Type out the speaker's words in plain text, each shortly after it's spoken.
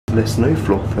There's no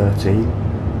floor 13.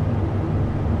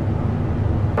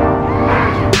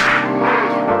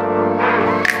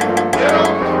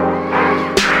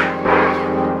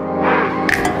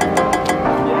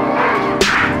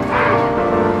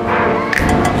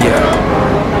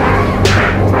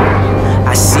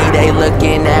 I see they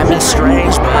looking at me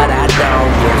strange, but I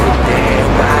don't give a damn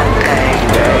about a thing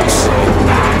they say.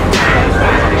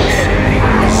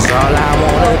 That's all I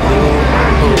wanna do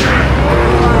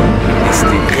is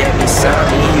to get me some of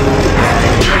you,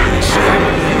 baby.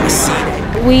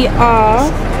 We are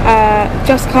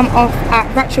just come off at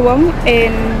Ratchawong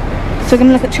so we're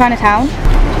gonna look at Chinatown,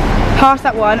 pass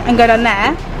that one and go down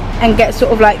there and get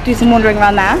sort of like do some wandering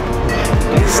around there.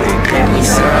 Is to get me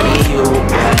some of you,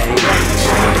 baby.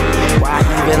 Why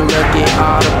even look at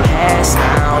all the past? I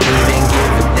don't even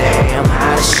give a damn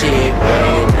how the shit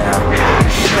went down.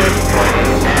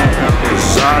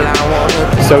 Cause all I wanna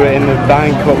do. So we're in the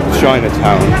Bangkok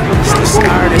Chinatown. Is to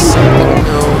start something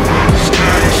new.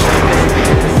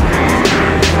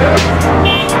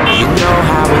 You know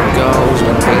how it goes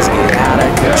when things get out of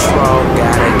control.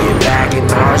 Gotta get back in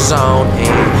our zone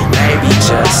and maybe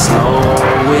just slow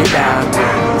it down.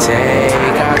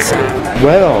 Take our time.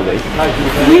 Where are we?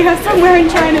 We are somewhere in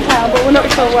Chinatown, but we're not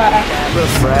sure where.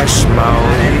 Refresh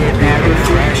mode.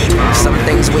 Some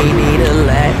things we need to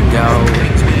let go.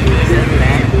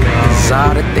 Cause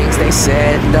all the things they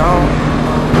said don't.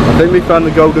 I think we found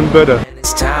the Golden Buddha. And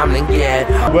it's time to get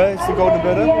home. Where's the Golden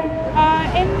Buddha?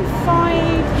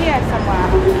 Inside here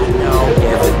somewhere. Don't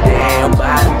give a damn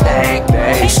about a thing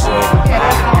they say.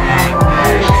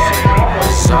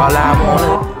 Cause all I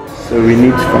wanna do. So we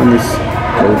need to find this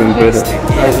Golden Buddha.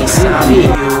 Give me some of you,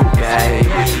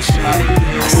 baby. I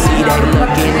see they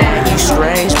looking at you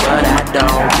strange, but I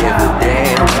don't give a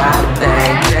damn about a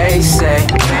thing they say.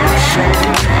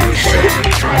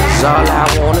 Cause all I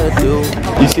wanna do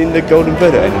You seen the Golden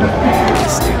Buddha anywhere?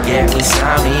 is to get me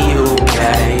some of you,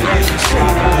 baby.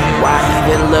 Why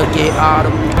even look at all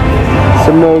the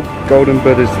Some more Golden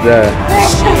Buddhas there.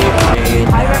 shit?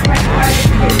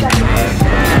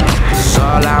 Cause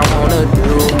all I wanna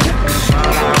do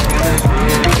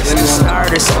is to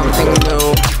start something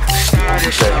new.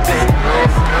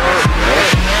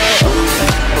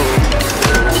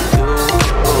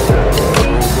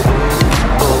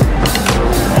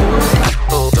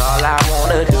 All I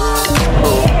wanna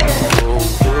do.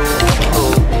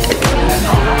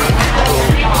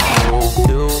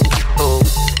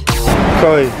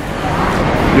 Chloe,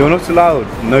 you're not allowed.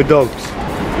 No dogs.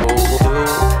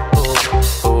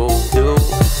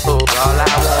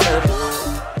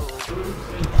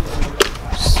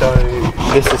 So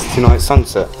this is tonight's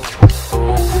sunset.